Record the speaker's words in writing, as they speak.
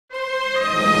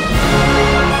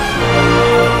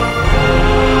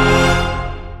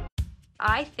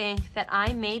think that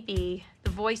I may be the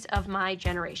voice of my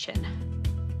generation,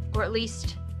 or at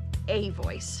least a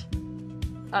voice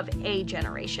of a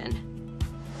generation.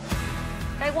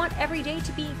 I want every day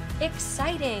to be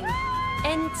exciting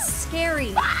and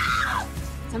scary.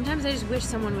 Sometimes I just wish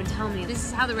someone would tell me this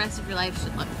is how the rest of your life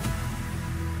should look.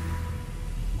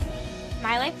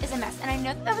 My life is a mess, and I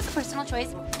know that was a personal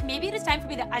choice. Maybe it is time for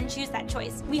me to unchoose that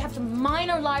choice. We have to mine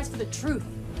our lives for the truth.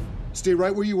 Stay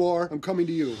right where you are. I'm coming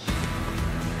to you.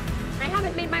 I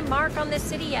haven't made my mark on this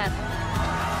city yet.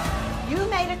 You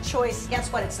made a choice.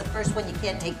 Guess what? It's the first one you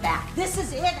can't take back. This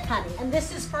is it, honey, and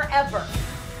this is forever.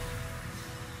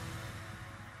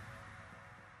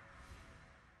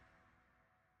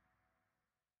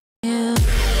 Yeah.